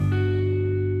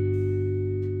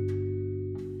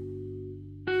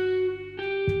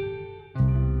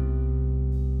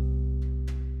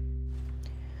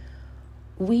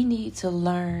we need to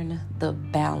learn the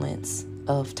balance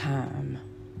of time.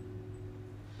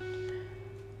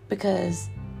 Because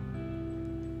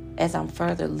as I'm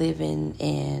further living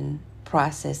and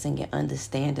processing and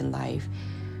understanding life,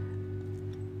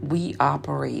 we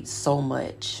operate so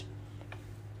much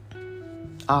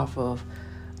off of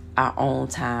our own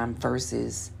time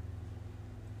versus,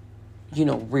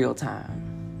 real time.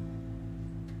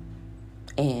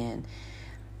 And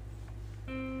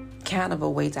kind of a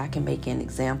way I can make an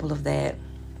example of that,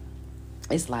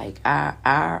 it's like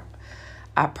our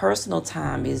personal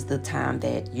time is the time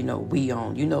that, we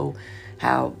own.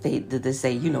 How they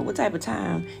say, what type of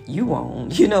time you own,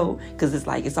 because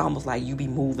it's almost like you be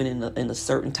moving in a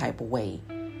certain type of way,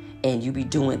 and you be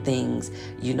doing things,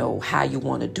 how you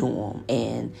want to do them,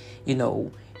 and you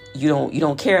don't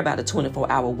care about a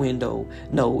 24-hour window,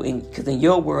 because in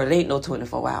your world it ain't no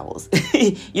 24 hours,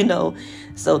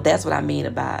 so that's what I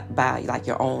mean by like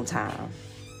your own time.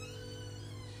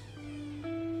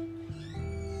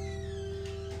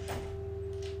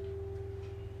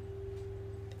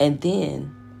 And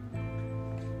then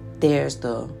there's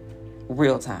the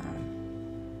real time.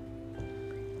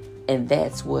 And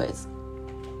that's what's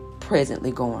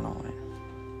presently going on.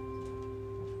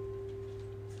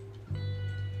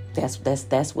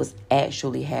 That's what's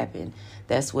actually happened.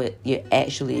 That's what you're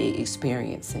actually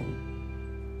experiencing.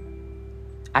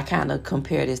 I kind of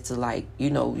compare this to like, you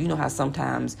know how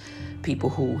sometimes people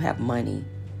who have money,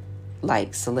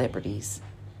 like celebrities,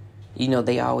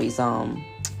 they always, Da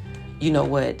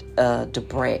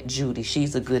Brat Judy,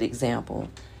 she's a good example.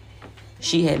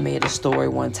 She had made a story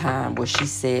one time where she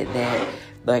said that,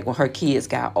 like, when her kids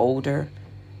got older,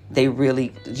 they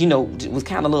really, was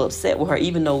kind of a little upset with her,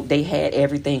 even though they had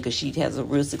everything, because she has a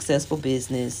real successful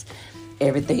business.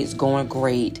 Everything's going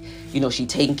great. She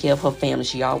taking care of her family.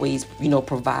 She always,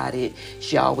 provided.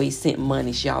 She always sent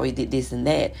money. She always did this and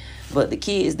that. But the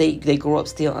kids, they grow up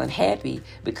still unhappy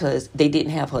because they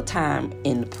didn't have her time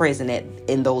in the present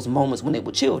in those moments when they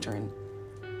were children.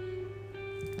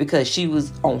 Because she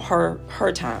was on her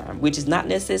time, which is not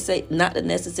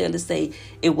necessarily say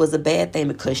it was a bad thing,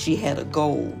 because she had a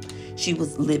goal. She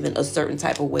was living a certain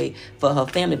type of way for her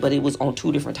family, but it was on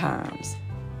two different times.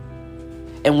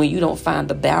 And when you don't find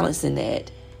the balance in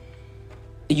that,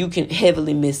 you can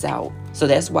heavily miss out. So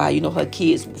that's why, her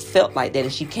kids felt like that,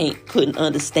 and she couldn't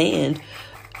understand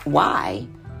why.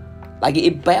 Like,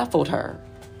 it baffled her.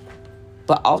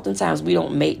 But oftentimes we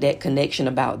don't make that connection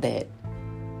about that.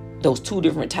 Those two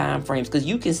different time frames, because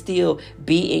you can still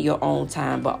be in your own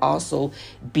time, but also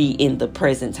be in the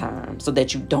present time, so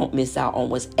that you don't miss out on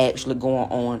what's actually going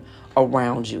on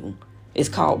around you. It's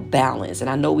called balance. And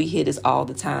I know we hear this all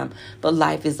the time, but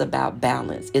life is about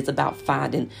balance. It's about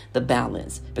finding the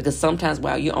balance, because sometimes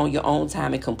while you're on your own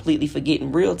time and completely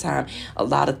forgetting real time, a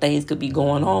lot of things could be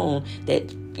going on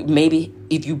that maybe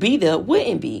if you be there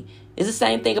wouldn't be. It's the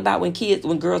same thing about when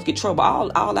girls get trouble.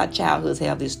 All our childhoods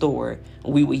have this story.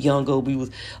 When we were younger,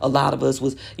 a lot of us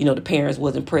was, the parents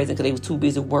wasn't present because they was too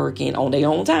busy working on their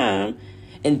own time.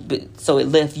 So it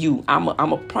left you, I'm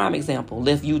a prime example,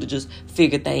 left you to just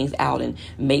figure things out and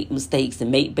make mistakes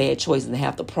and make bad choices and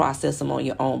have to process them on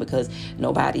your own, because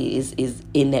nobody is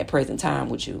in that present time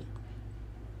with you.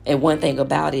 And one thing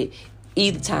about it,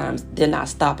 either times they're not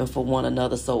stopping for one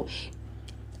another. So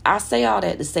I say all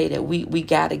that to say that we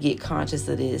got to get conscious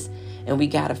of this, and we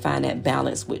got to find that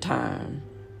balance with time.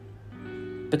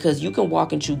 Because you can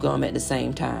walk and chew gum at the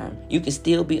same time. You can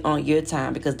still be on your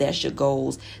time, because that's your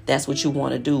goals. That's what you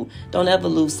want to do. Don't ever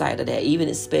lose sight of that, even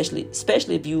especially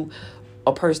if you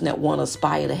a person that want to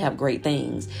aspire to have great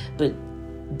things. But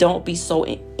don't be so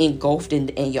engulfed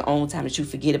in your own time that you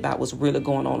forget about what's really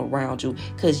going on around you,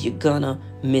 because you're gonna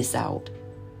miss out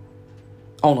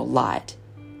on a lot.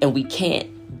 And we can't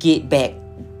get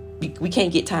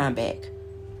time back.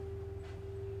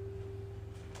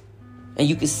 And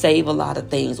you can save a lot of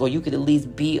things, or you could at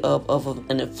least be of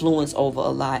an influence over a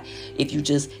lot if you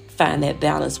just find that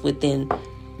balance within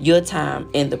your time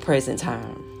and the present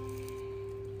time.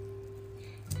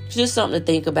 It's just something to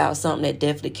think about, something that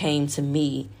definitely came to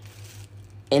me,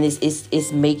 and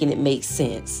it's making it make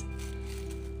sense.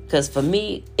 Because for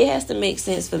me, it has to make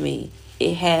sense for me.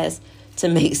 It has to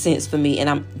make sense for me,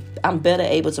 and I'm better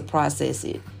able to process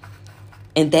it.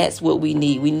 And that's what we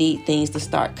need. We need things to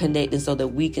start connecting, so that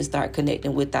we can start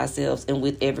connecting with ourselves and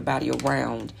with everybody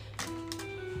around,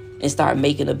 and start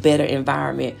making a better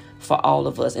environment for all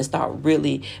of us, and start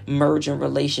really merging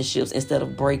relationships instead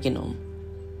of breaking them.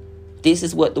 This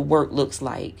is what the work looks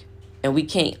like. And we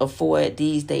can't afford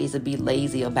these days to be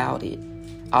lazy about it.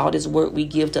 All this work we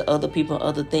give to other people and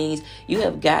other things, you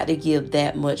have got to give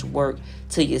that much work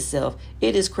to yourself.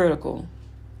 It is critical.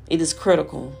 It is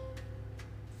critical.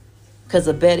 Because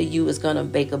a better you is going to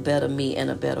make a better me and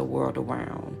a better world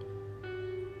around.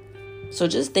 So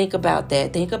just think about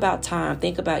that. Think about time.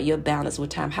 Think about your balance with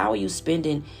time. How are you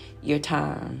spending your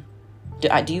time?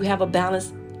 Do you have a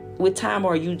balance with time,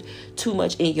 or are you too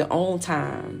much in your own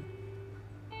time?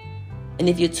 And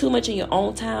if you're too much in your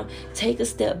own time, take a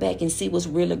step back and see what's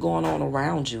really going on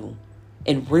around you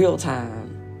in real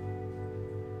time.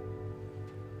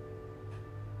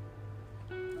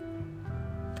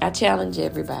 I challenge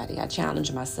everybody. I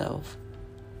challenge myself.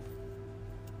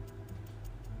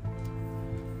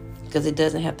 Because life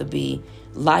doesn't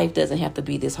have to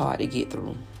be this hard to get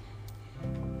through.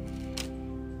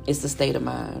 It's the state of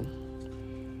mind.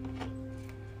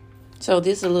 So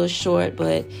this is a little short,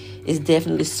 but it's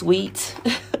definitely sweet.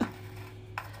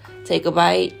 Take a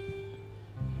bite.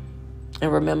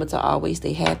 And remember to always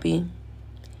stay happy,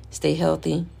 stay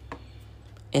healthy,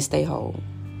 and stay whole.